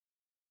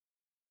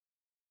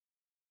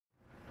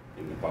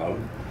in Nepal.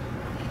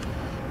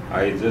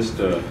 I just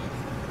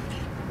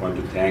want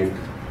to thank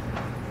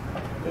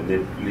the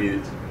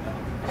Nepalese,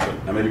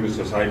 American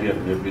Society of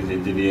Nepalese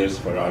Engineers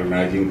for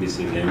organizing this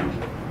event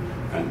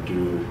and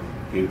to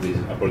give this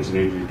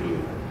opportunity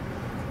to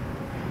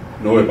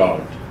know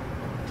about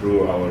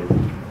through our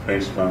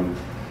friends from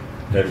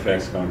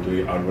Fairfax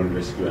County Urban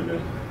Rescue and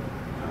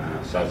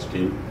Search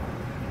Team.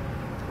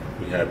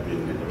 We have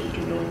been able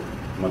to know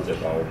much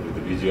about with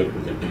the visual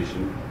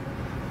presentation.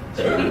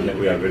 So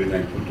we are very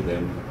thankful to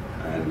them,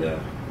 and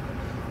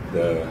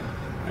the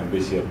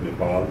Embassy of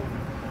Nepal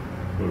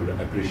would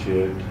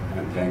appreciate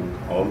and thank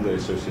all the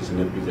association,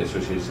 Nepalese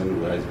association,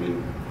 who has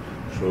been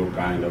so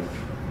kind of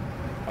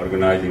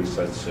organizing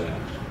such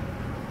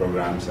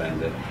programs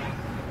and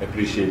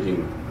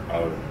appreciating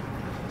our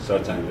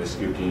search and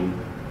rescue team.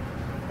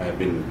 I have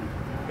been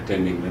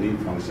attending many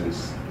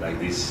functions like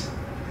this,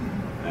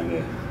 and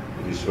it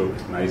is so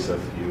nice of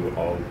you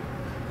all,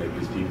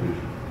 Nepalese people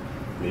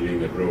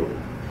living abroad.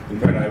 In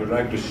fact, I would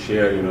like to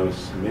share,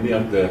 many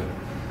of the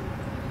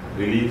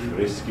relief,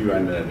 rescue,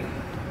 and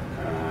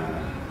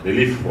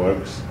relief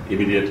works,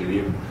 immediate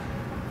relief,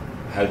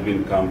 has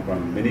been come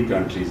from many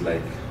countries,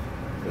 like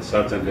the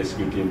search and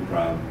rescue team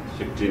from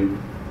 15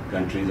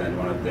 countries, and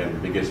one of them,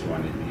 biggest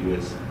one, in the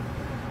US.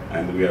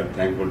 And we are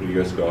thankful to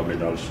US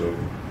government also,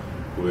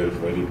 who were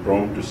very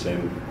prompt to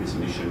send this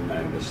mission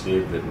and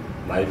save the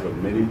life of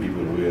many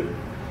people who were,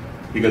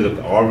 because of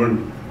the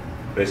urban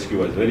rescue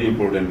was very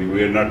important. We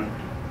were not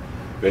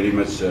very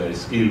much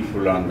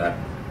skillful on that.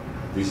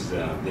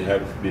 They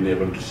have been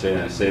able to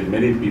save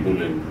many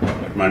people in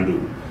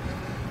Kathmandu.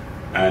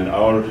 And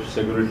our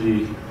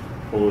security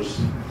force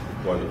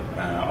was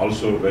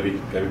also very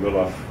capable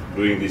of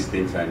doing these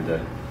things and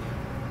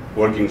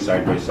working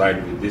side by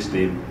side with this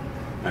team,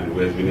 and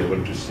we have been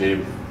able to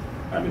save,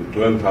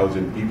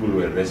 12,000 people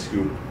were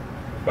rescued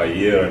by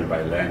air and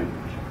by land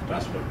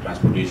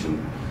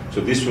transportation.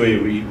 So this way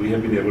we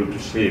have been able to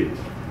save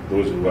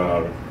those who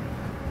are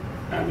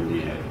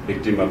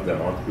victim of the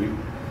earthquake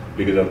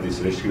because of this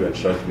rescue and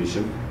search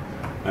mission.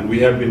 And we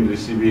have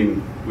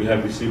received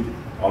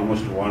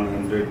almost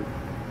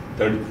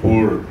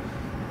 134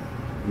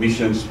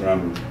 missions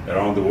from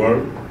around the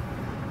world,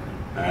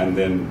 and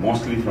then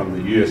mostly from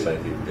the US, I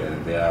think.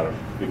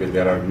 Because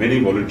there are many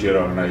volunteer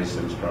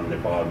organizations from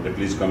Nepal,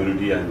 Nepalese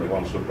community, and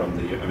also from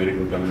the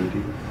American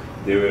community.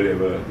 They were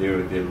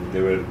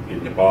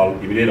in Nepal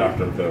immediately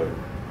after the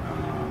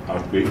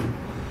earthquake.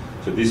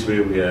 So this way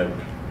we have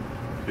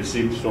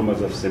received so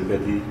much of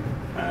sympathy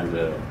and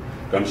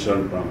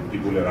concern from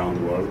people around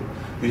the world.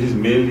 This is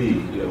mainly,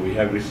 we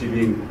have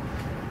receiving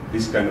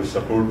this kind of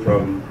support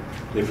from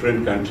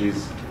different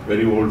countries,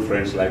 very old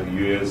friends like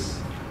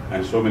US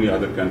and so many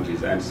other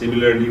countries. And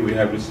similarly, we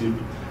have received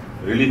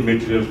relief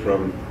materials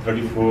from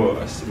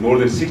more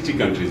than 60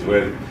 countries,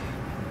 where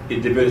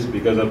it depends,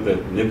 because of the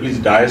Nepalese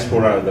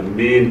diaspora, the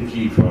main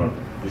key for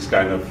this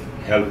kind of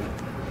help,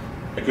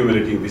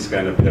 accumulating this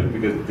kind of help,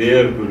 because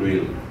their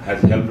goodwill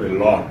has helped a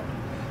lot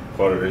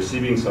for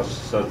receiving such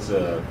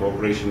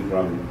cooperation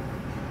from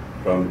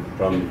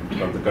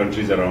the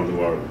countries around the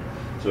world.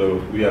 So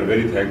we are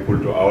very thankful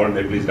to our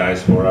Nepalese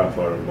diaspora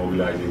for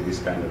mobilizing this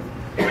kind of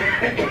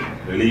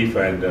relief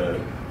and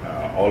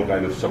all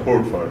kind of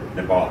support for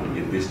Nepal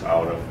in this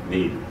hour of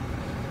need.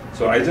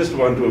 So I just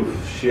want to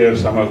share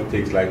some of the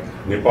things, like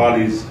Nepal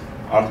is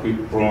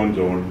earthquake-prone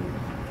zone.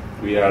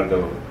 We are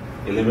the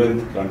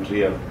 11th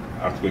country of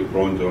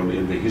earthquake-prone zone.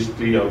 In the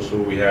history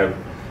also,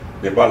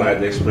 Nepal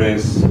has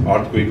experienced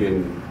earthquake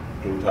in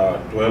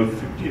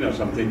 1215 or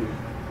something,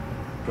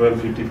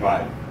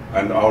 1255.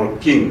 And our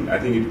king, I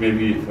think it may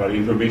be for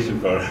information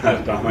for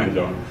Tom and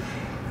John,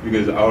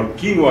 because our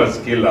king was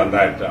killed on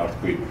that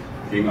earthquake,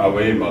 King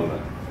Away Malla.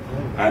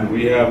 And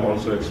we have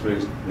also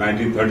experienced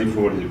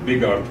 1934, the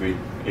big earthquake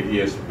 8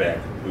 years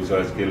back, which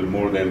has killed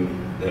more than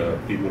the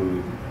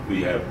people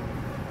we have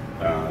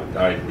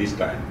died this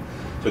time.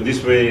 So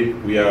this way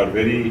we are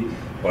very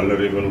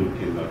vulnerable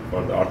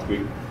for the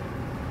earthquake.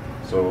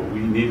 So we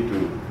need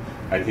to,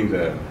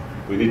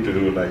 we need to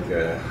do like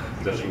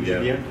just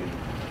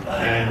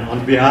And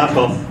on behalf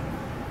of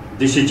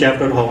DC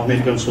chapter of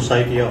American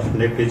Society of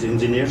Nepalese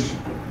Engineers,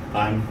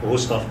 I'm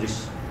host of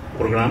this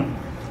program.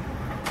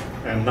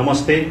 And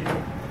namaste,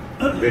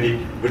 very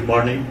good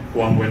morning,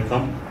 warm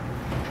welcome.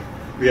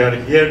 We are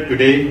here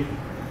today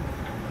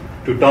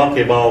to talk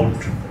about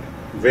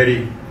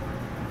very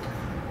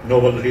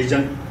noble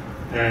region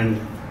and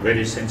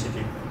very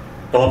sensitive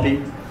topic.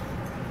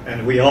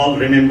 And we all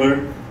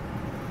remember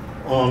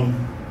on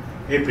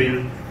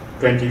April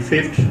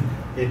 25th,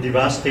 a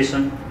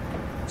devastation,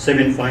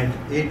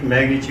 7.8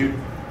 magnitude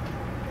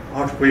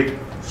earthquake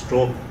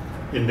struck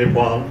in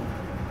Nepal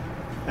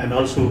and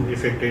also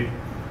affected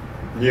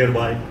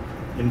nearby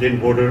Indian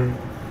border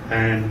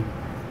and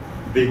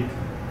big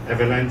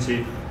avalanche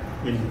in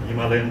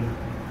Himalayan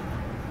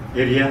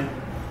area,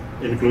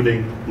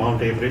 including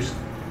Mount Everest.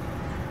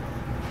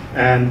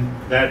 And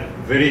that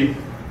very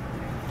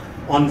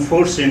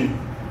unforeseen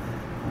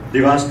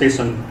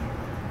devastation,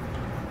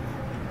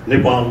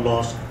 Nepal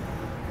lost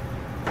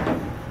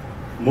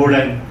more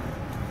than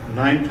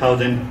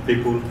 9,000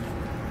 people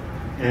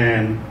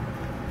and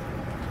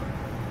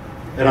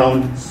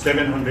around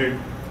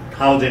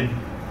 700,000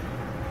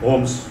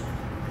 homes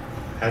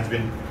has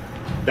been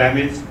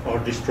damaged or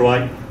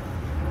destroyed,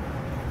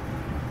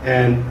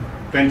 and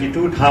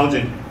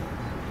 22,000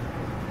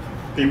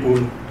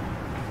 people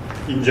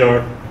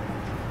injured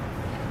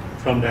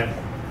from that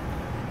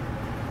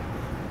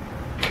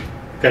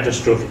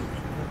catastrophe.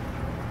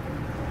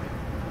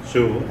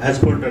 So as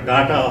per the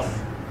data of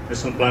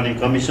National Planning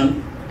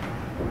Commission,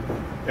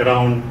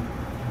 around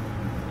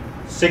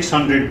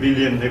 600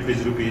 billion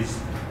Nepalese rupees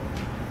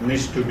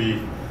needs to be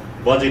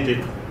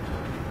budgeted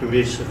to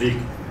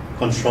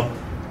reconstruct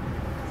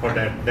for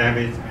that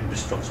damage and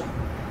destruction.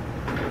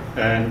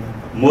 And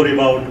more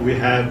about, we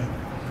have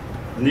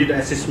need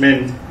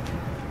assessment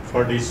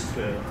for this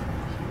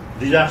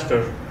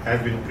disaster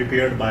has been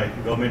prepared by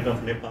Government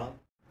of Nepal.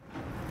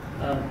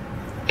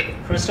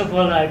 First of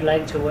all, I'd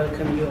like to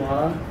welcome you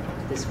all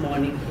this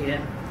morning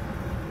here,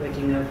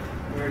 waking up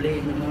early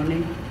in the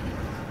morning.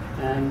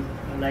 And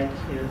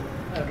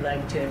I'd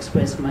like to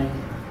express my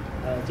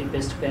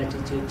deepest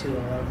gratitude to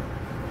all.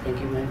 Thank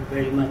you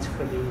very much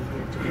for being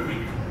here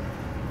today.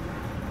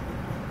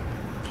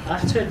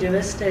 After a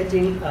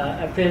devastating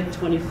April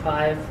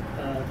 25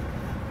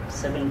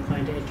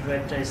 7.8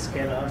 Richter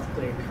scale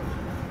earthquake,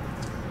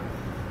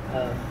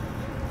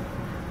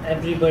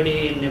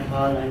 everybody in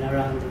Nepal and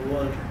around the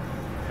world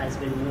has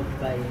been moved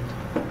by it.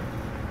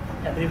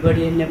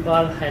 Everybody in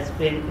Nepal has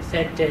been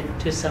affected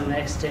to some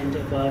extent.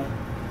 About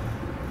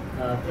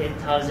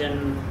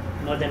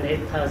more than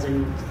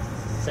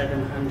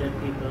 8,700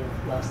 people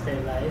lost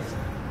their lives.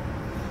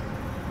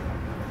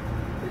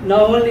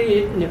 Not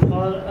only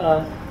Nepal,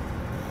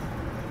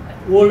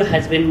 world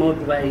has been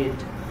moved by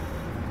it.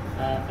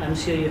 I'm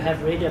sure you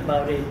have read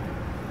about it.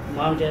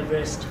 Mount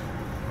Everest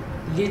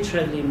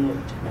literally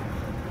moved,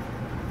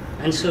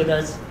 and so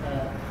does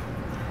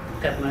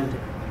Kathmandu.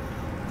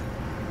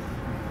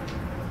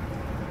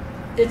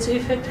 Its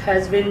effect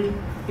has been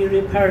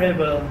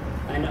irreparable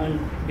and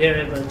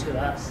unbearable to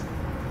us.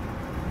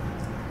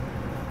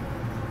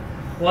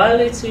 While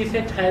its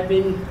effect has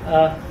been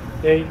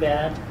very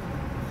bad,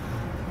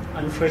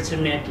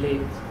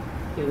 unfortunately,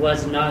 it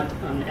was not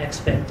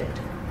unexpected.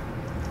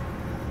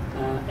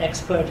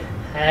 Experts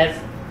have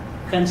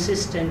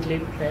consistently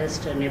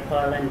placed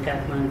Nepal and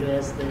Kathmandu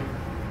as the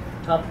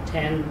top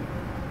 10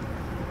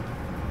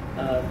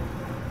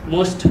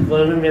 most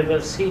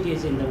vulnerable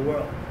cities in the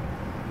world.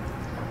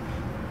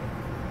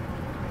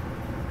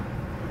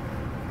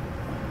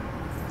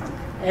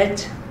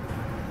 Yet,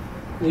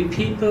 we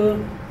people,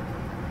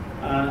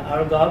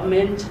 our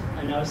government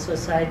and our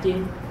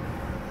society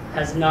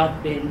has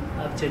not been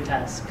up to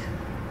task,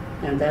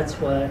 and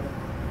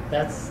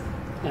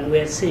and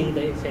we're seeing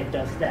the effect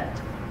of that.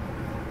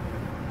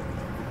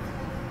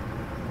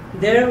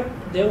 There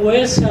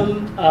were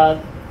some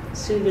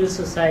civil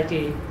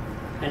society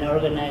and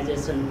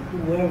organizations who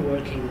were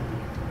working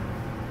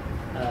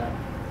on it,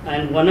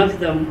 and one of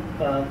them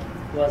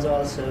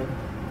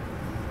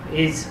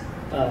is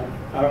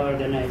our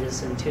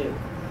organization too.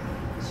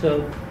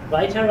 So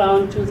right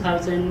around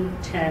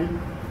 2010,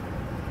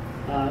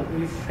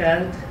 we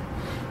felt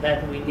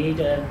that we need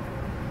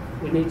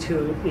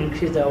to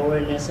increase the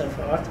awareness of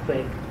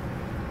earthquake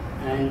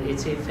and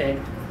its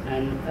effect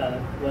and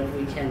what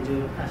we can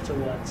do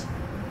afterwards.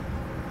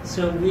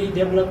 So we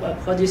developed a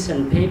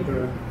position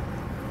paper.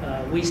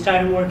 We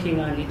started working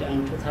on it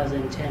in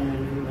 2010,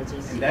 and we were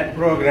just... In that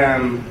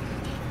program,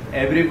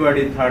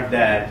 everybody thought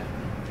that,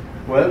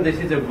 well, this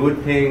is a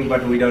good thing,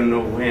 but we don't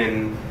know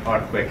when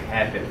earthquake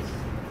happens.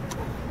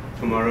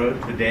 Tomorrow,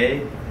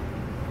 today,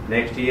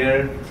 next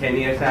year, 10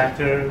 years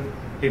after,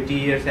 50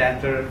 years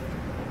after,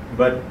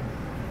 but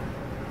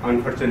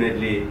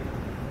unfortunately,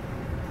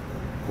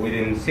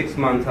 within 6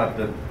 months of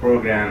the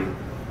program,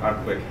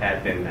 earthquake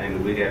happened,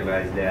 and we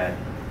realized that,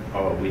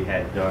 oh, we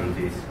had done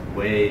this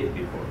way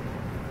before.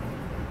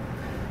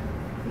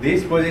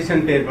 This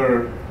position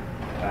paper,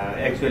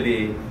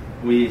 actually,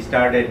 we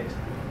started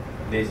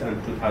this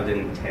in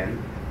 2010,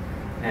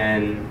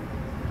 and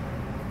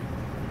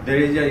there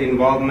is an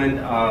involvement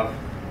of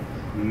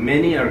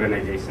many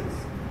organizations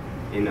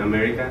in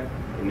America,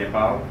 in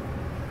Nepal,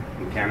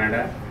 in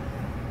Canada,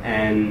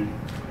 and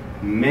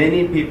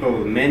many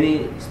people,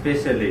 many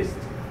specialists,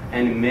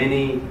 and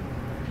many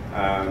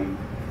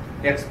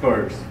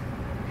experts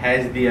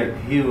has their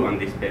view on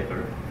this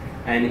paper.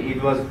 And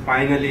it was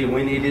finally,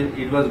 when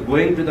it was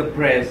going to the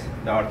press,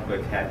 the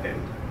earthquake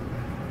happened,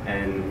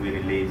 and we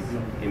released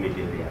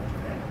immediately after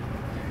that.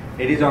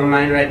 It is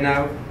online right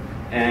now,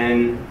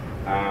 and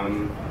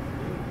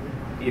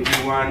if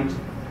you want,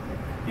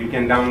 you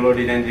can download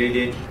it and read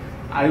it.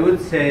 I would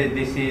say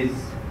this is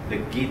the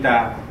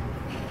Gita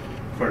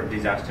for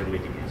disaster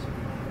mitigation,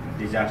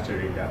 disaster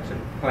reduction,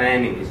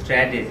 planning,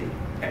 strategy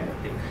kind of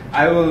thing.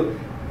 I will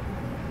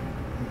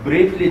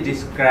briefly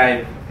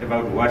describe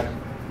about what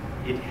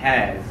it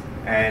has,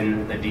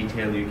 and the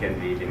detail you can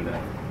read in the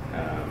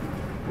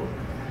book.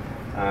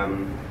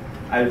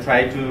 I'll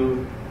try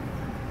to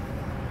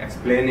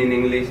explain in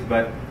English,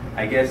 but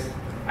I guess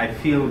I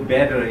feel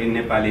better in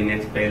Nepal in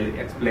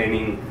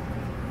explaining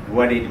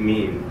what it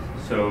means.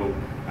 So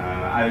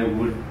I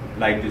would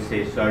like to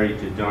say sorry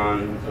to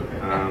John,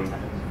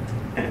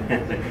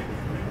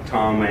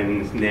 Tom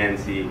and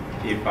Nancy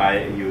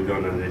if you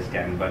don't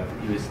understand, but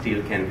you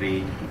still can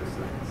read the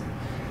slides.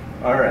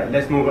 All right,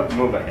 let's move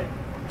ahead.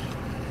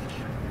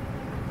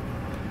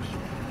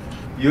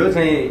 यो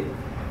चाहिँ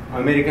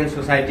American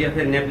society of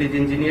Nepalese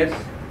engineers,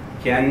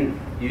 can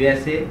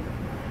USA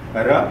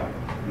raw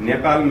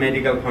Nepal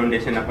medical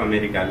foundation of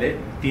अमेरिकाले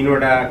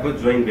तीनवटाको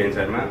joint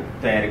भेन्चरमा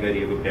तयार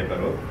गरिएको paper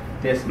हो।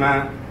 त्यसमा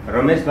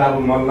रमेश बाबु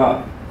मल्ल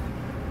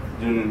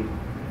जुन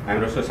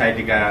हाम्रो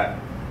सोसाइटीका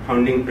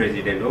founding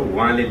president हो,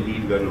 उहाँले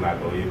लिड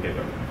गर्नुभएको हो यो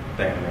पेपर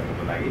तयार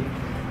गर्नको लागि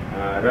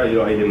र यो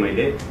अहिले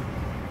मैले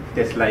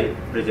त्यसलाई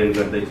प्रेजेन्ट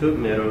गर्दैछु।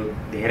 मेरो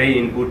धेरै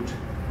इनपुट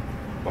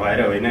भएर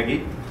होइन कि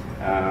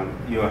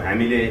यो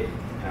हामीले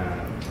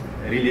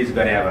रिलिज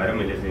गरे भएर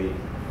मैले चाहिँ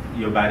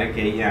यो बारे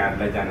केही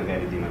यहाँहरूलाई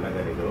जानकारी दिनलाई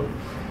गरेको हो।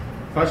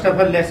 First of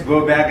all let's go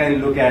back and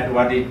look at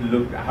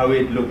how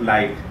it look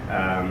like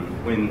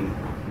when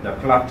the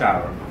clock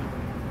tower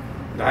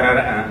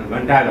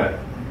घण्टाघर,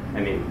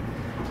 आई मिन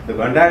द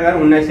घण्टाघर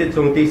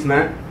 1934 मा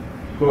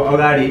को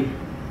अगाडि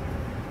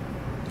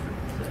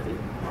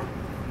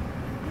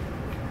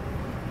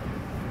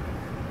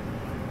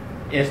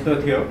यस्तो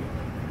थियो।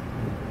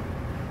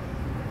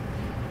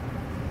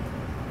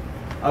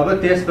 अब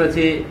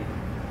त्यसपछि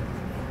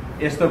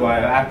यस्तो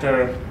भयो। आफ्टर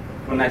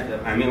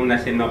हामी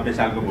 1990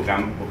 सालको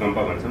भूकम्प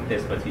भन्छौँ,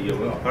 त्यसपछि यो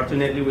हो।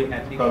 अपर्चुनेटली वी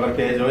ह्याड कभर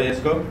पेज हो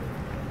यसको।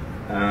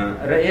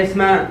 र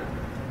यसमा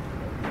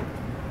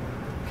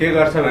के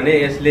गर्छ भने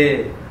यसले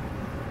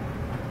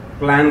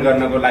प्लान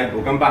गर्नको लागि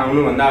भूकम्प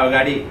आउनुभन्दा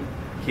अगाडि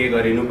के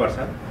गरिनुपर्छ,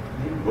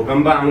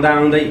 भूकम्प आउँदा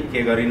आउँदै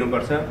के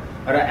गरिनुपर्छ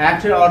र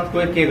आफ्टर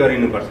अर्थक्वेक के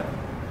गरिनुपर्छ,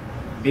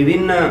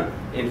 विभिन्न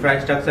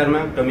इन्फ्रास्ट्रक्चरमा,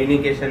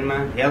 कम्युनिकेसनमा,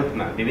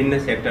 हेल्थमा, विभिन्न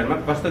सेक्टरमा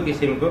कस्तो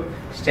किसिमको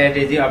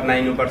स्ट्राटेजी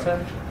अप्नाइनुपर्छ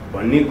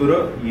भन्ने कुरो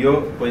यो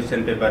क्वेसन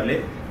पेपरले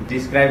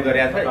डिस्क्राइब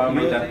गरेको छ।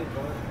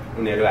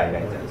 उनीहरू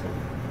आइरहेको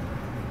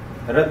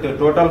र त्यो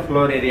टोटल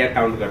फ्लोर एरिया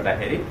काउन्ट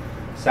गर्दाखेरि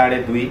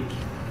 2.5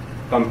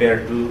 compare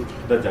to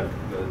the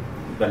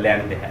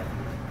land they have.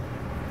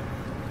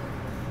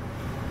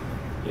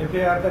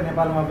 FAR त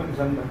नेपालमा पनि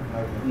छन्,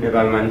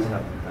 नेपालमा पनि छ।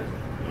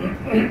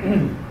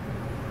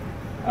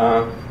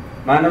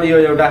 मानव यो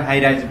एउटा हाई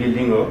राइज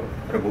बिल्डिङ हो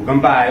र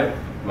भूकम्प आयो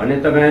भने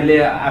तपाईहरुले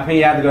आफै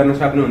याद गर्न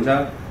सक्नुहुन्छ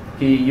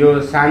कि यो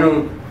सानो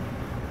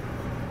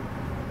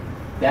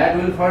that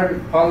will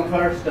fall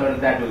first or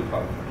that will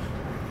fall first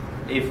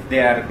if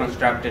they are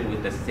constructed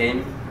with the same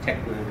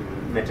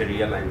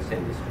material and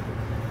same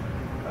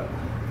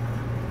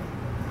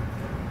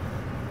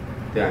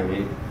त्यो हामी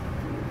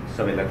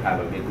सबैलाई थाहा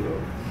भएको कुरो हो।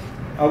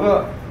 अब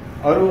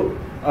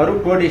अरू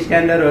कोड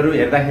स्ट्यान्डर्डहरू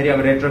हेर्दाखेरि अब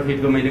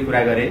रेट्रोफिटको मैले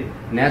कुरा गरेँ,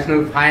 नेसनल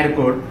फायर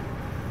कोड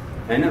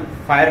हैन,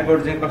 फायर कोड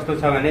चाहिँ कस्तो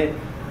छ भने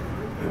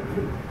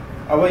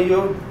अब यो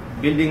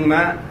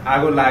बिल्डिङमा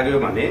आगो लाग्यो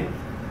भने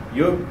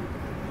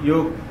यो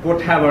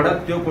कोठाबाट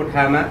त्यो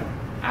कोठामा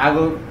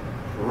आगो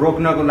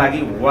रोक्नको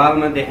लागि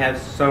वालमा they have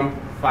some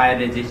fire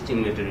resisting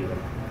material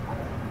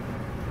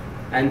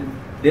and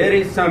there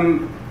is some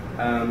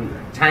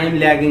time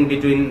lagging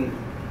between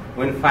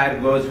when fire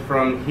goes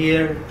from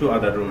here to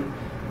other room.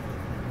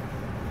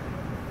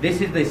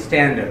 This is the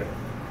standard.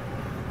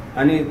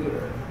 अनि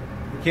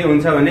के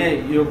हुन्छ भने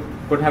यो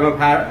कोठामा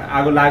फायर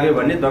आगो लाग्यो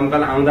भने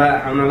दमकल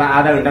आउनलाई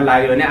आधा घण्टा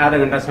लाग्यो भने आधा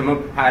घण्टासम्म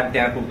फायर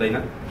त्यहाँ पुग्दैन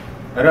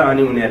र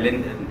अनि उनीहरूले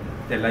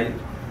त्यसलाई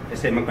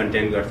यसैमा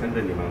कन्टेन गर्छन् र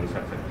निभाउन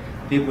सक्छन्।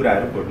 ती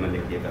कुराहरू कोडमा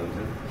लेखिएका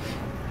हुन्छन्।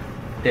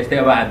 त्यस्तै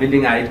अब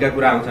बिल्डिङ हाइटका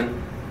कुरा आउँछन्।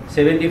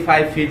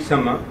 75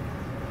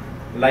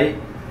 फिटसम्मलाई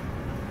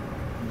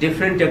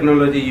डिफरेंट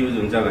टेक्नोलोजी यूज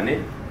हुन्छ भने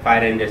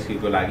फायर एंड रेस्क्यू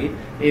को लागि।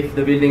 If the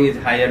building is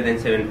higher than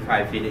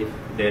 75 feet, if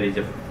there is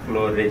a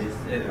floor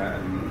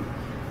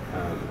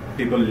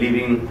people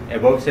living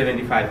above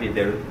 75 feet,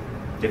 there are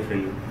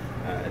different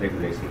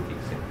regulation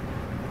kicks in.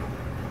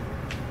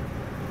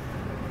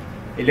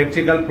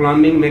 Electrical,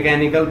 plumbing,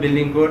 mechanical,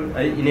 building code,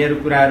 यिनीहरू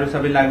कुराहरू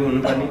सबै लागू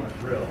हुनुपर्ने।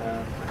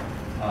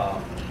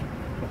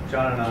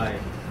 John and I,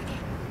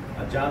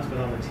 John's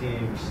been on the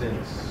team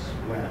since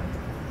when?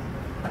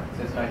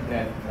 Since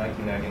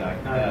 1999.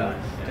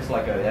 Just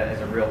like as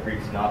a real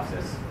brief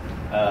synopsis,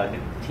 the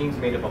team's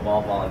made up of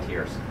all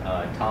volunteers.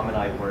 Tom and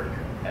I work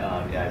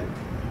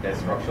as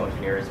structural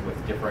engineers with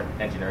different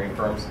engineering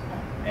firms,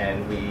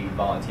 and we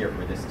volunteer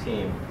for this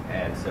team.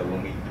 And so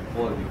when we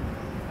deploy,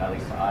 at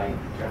least I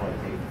generally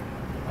take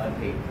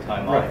unpaid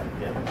time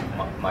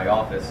off my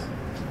office.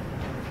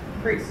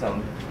 Creates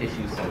some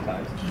issues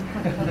sometimes.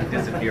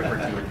 Disappear for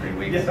 2 or 3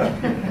 weeks.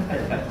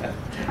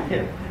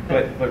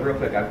 But real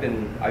quick, I've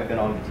been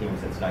on the team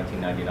since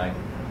 1999.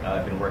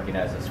 I've been working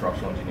as a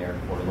structural engineer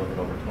for a little bit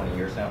over 20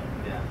 years now.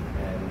 Yeah.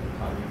 And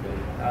Tom, you've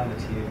been on the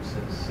team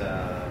since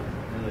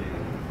really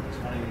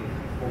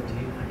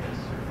 2014, I guess.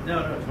 No,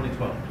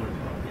 2012.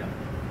 2012.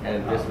 Yeah. And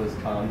this was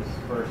Tom's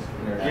first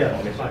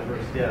international mission. My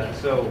first. Yeah.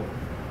 So,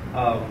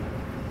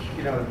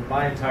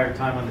 my entire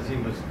time on the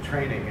team was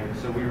training, and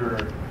so we were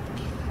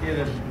in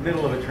the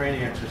middle of a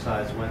training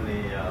exercise when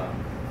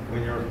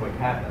the earthquake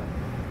happened.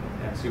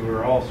 And so we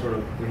were all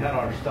we had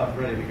our stuff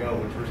ready to go,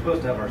 which we're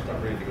supposed to have our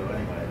stuff ready to go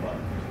anyway,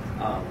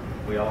 but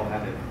we all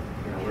had it,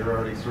 we were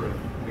already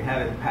we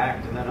had it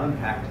packed and then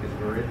unpacked because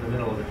we were in the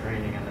middle of the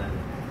training. And then,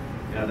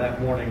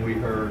 that morning we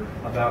heard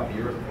about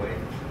the earthquake.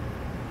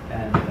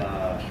 And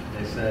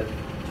they said,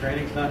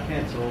 training's not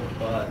canceled,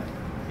 but,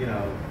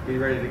 be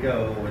ready to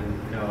go.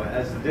 And,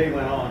 as the day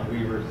went on,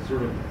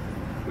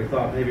 we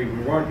thought maybe we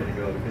weren't going to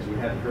go because we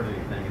hadn't heard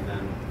anything. And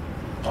then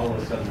all of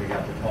a sudden we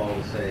got the call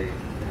to say,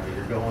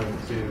 you're going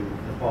to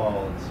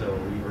Nepal. And so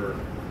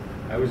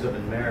I was up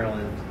in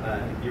Maryland,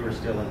 you were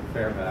still in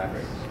Fairfax.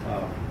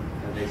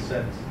 And they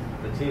sent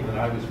the team that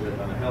I was with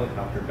on a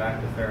helicopter back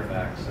to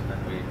Fairfax. And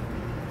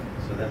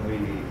then we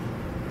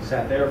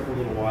sat there for a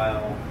little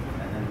while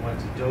and then went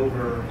to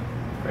Dover.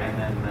 And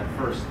then that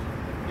first,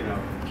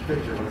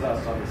 picture was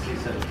us on the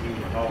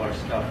C-17 with all our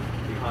stuff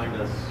behind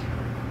us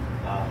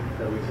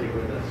that we take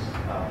with us.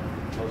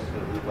 Most of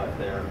it we left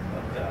there,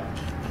 but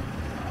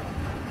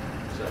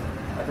so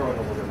I throw in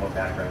a little bit more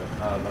background.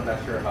 I'm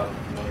not sure how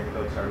familiar you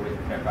folks are with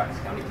the Fairfax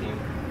County team,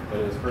 but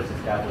it was first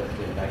established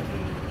in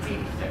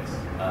 1986,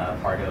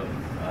 part of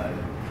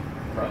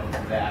from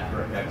the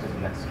after effects of the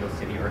Mexico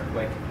City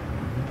earthquake.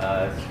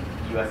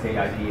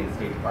 USAID and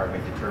State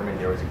Department determined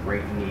there was a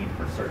great need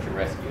for search and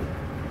rescue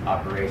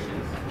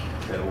operations.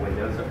 So when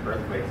those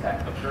earthquakes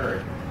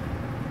occurred,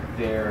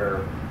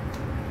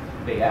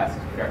 they asked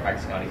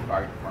Fairfax County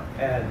Fire Department.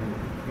 And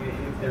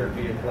if there would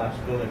be a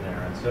collapsed building there.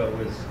 And so it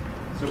was,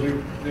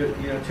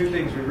 two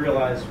things we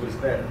realized was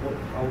that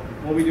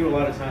what we do a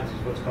lot of times is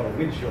what's called a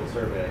windshield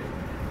survey,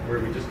 where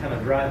we just kind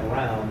of drive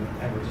around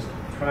and we're just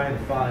trying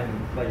to find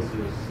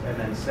places and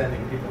then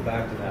sending people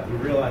back to that. We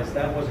realized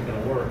that wasn't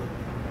going to work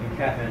in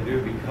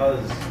Kathmandu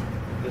because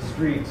the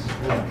streets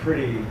were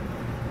pretty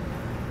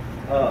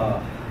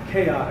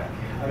chaotic.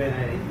 I mean,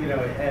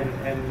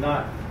 and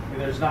not,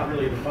 there's not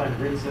really a defined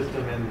grid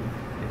system, and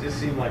it just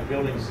seemed like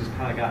buildings just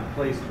kind of got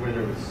placed where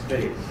there was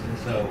space. And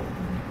so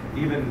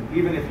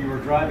even if you were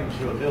driving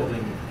to a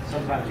building,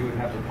 sometimes you would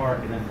have to park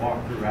and then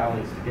walk through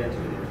alleys to get to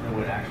it. There was no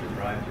way to actually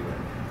drive to it.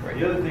 Right.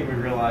 The other thing we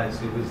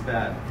realized was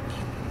that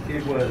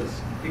it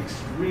was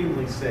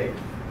extremely safe.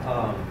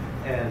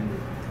 And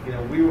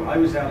I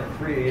was out at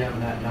 3 a.m.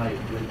 that night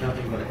with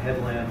nothing but a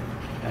headlamp,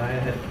 and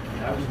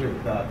I was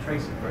with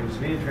Tracy. It was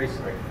me and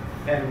Tracy. Right.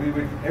 And we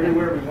would,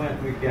 everywhere we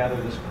went, we'd gather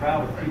this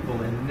crowd of people,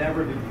 and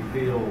never did we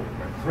feel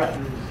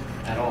threatened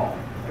at all.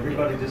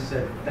 Everybody just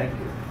said, thank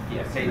you.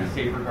 Yeah,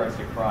 safe regards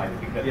to crime,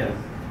 because yes.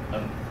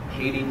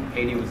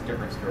 Haiti was a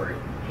different story.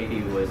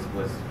 Haiti was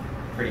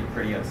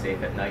pretty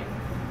unsafe at night.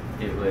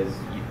 It was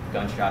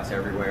gunshots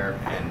everywhere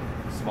and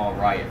small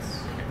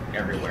riots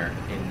everywhere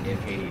in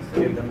Haiti.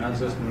 So the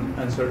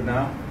answered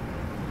now.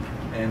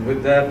 And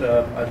with that,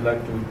 I'd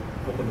like to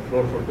open the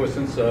floor for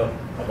questions,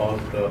 about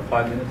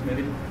 5 minutes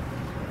maybe.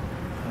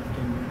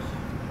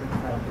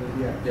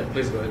 Yeah,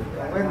 please go ahead.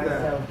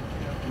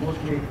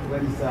 Mostly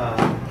when it's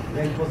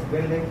reinforced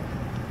building,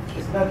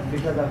 it's not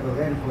because of the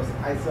reinforced.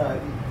 I saw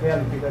it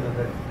fell because of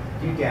the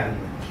detailing.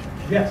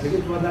 Yes.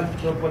 It was not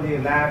properly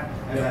lapped,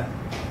 and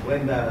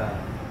when the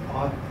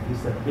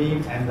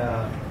beam and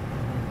the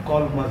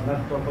column was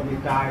not properly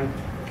tied,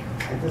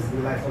 I just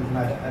realized something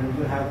like that. And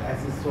you have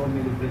assisted so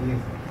many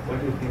buildings. What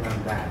do you think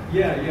on that?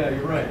 Yeah,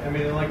 you're right. I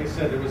mean, like I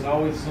said, there was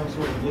always some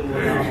sort of little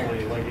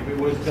anomaly. Like if it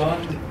was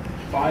done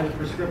by the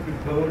prescriptive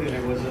code and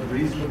it was a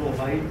reasonable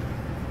height,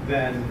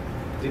 then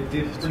it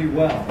did pretty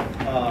well.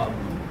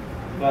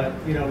 But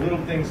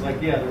little things like,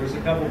 there was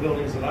a couple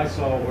buildings that I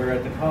saw where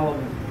at the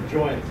column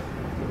joint,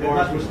 the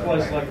bars was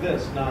placed like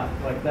this, not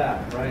like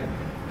that, right?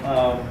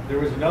 There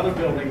was another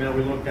building that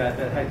we looked at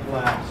that had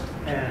collapsed,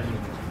 and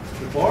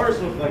the bars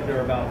looked like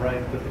they're about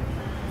right, but the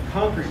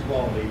concrete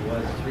quality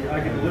was, I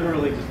could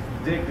literally just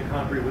dig the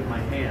concrete with my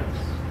hands.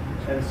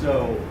 And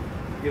so,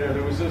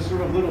 there was those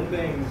sort of little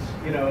things,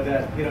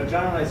 that,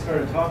 John and I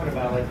started talking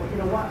about, like,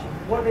 well,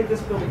 what made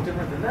this building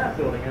different than that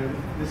building? And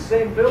the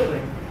same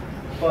building,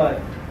 but,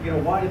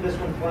 why did this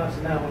one collapse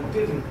and that one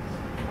didn't?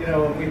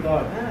 And we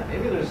thought,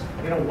 maybe there's,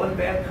 one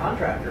bad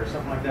contractor or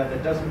something like that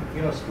that doesn't,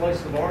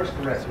 splice the bars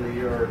correctly,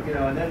 or,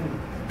 and then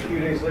a few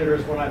days later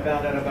is when I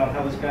found out about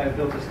how this guy had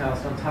built his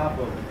house on top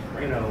of,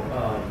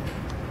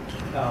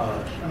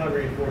 an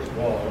unreinforced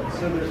wall. And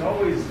so there's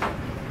always,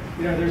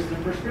 there's the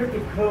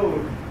prescriptive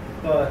code,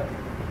 but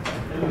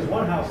there was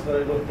one house that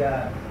I looked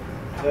at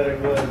that it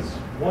was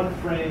 1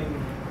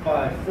 frame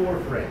by 4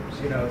 frames,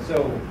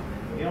 so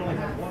you only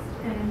have one.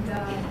 And,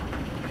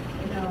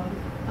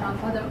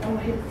 other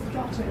overhead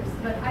structures,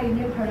 but I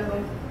never heard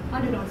about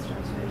underground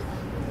structures.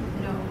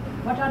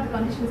 What are the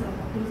conditions of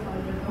those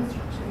underground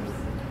structures?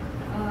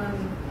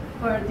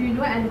 Or do you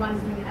know anyone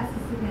is doing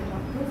assessment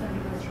of those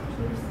underground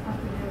structures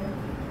after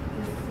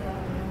this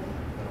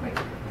quake?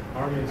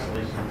 Army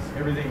installations,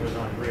 everything was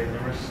on grade.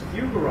 There were a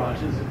few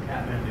garages in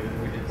Kathmandu that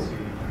we didn't see.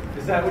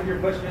 Is that what your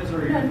question is,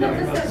 or are you talking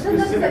about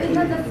specifically?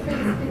 Not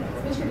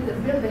especially the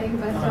building,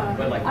 but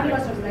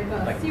underground structures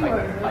like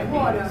sewer,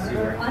 water,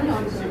 or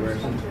underground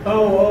structures.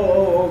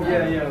 Oh,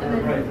 yeah,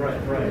 right.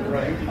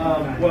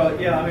 Right. Well,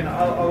 yeah, I mean,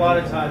 a lot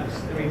of times,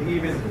 I mean,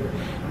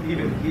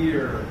 even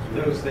here,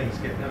 those things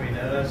get, I mean,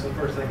 that's the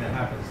first thing that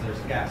happens. There's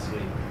a gas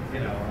leak, you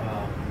know.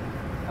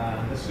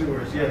 The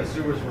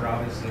sewers were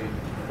obviously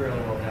fairly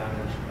well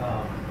damaged.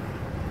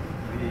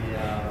 The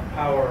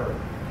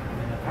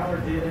power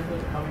did end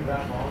up coming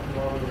back on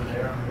while we were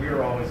there. I mean, we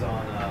were always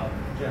on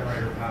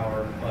generator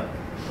power, but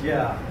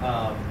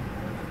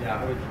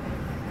I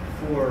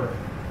would,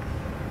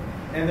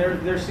 and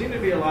there seemed to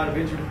be a lot of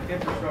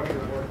infrastructure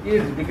work.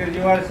 Yes, because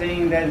you are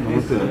saying that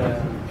this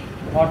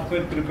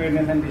earthquake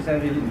preparedness and this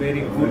is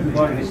very good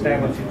for this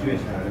type of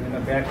situation, you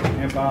know, back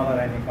in Nepal or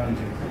any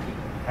country.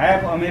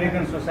 Have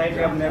American Society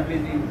of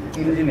Nepalese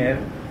Engineers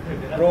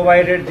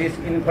provided this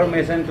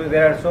information to,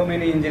 there are so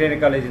many engineering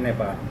colleges in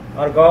Nepal,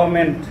 or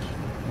government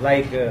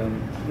like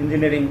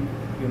engineering,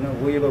 you know,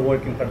 whoever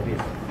working for this,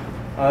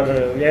 or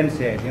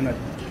NSAID, you know,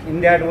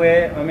 in that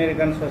way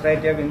American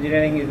Society of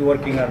Engineering is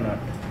working or not?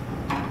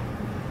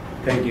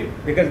 Thank you.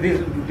 Because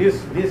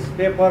this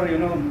paper, you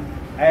know,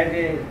 as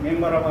a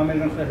member of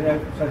American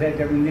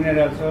Society of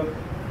Engineers also,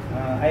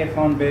 I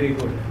found very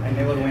good. I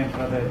never went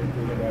further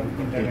into the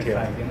internet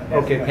site. You know,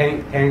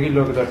 okay, thank you,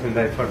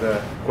 Lokadarshan, for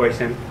the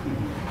question.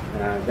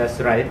 That's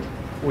right.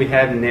 We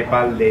have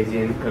Nepal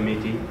Legion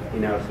Committee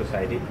in our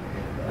society.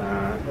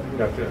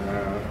 Dr.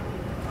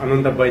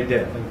 Ananda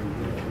Vaidya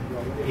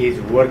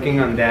is working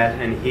on that,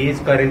 and he is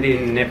currently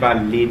in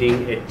Nepal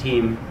leading a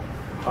team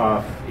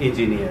of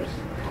engineers.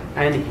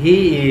 And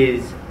he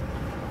is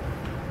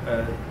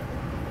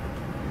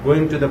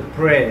going to the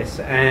press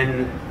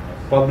and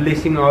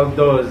publishing all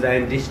those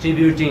and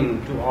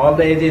distributing to all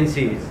the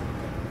agencies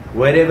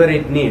wherever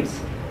it needs.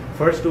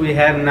 First, we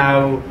have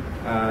now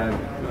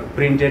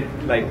printed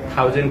like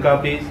 1,000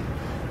 copies.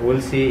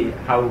 We'll see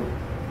how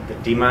the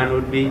demand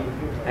would be,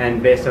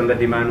 and based on the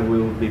demand, we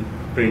will be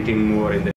printing more in the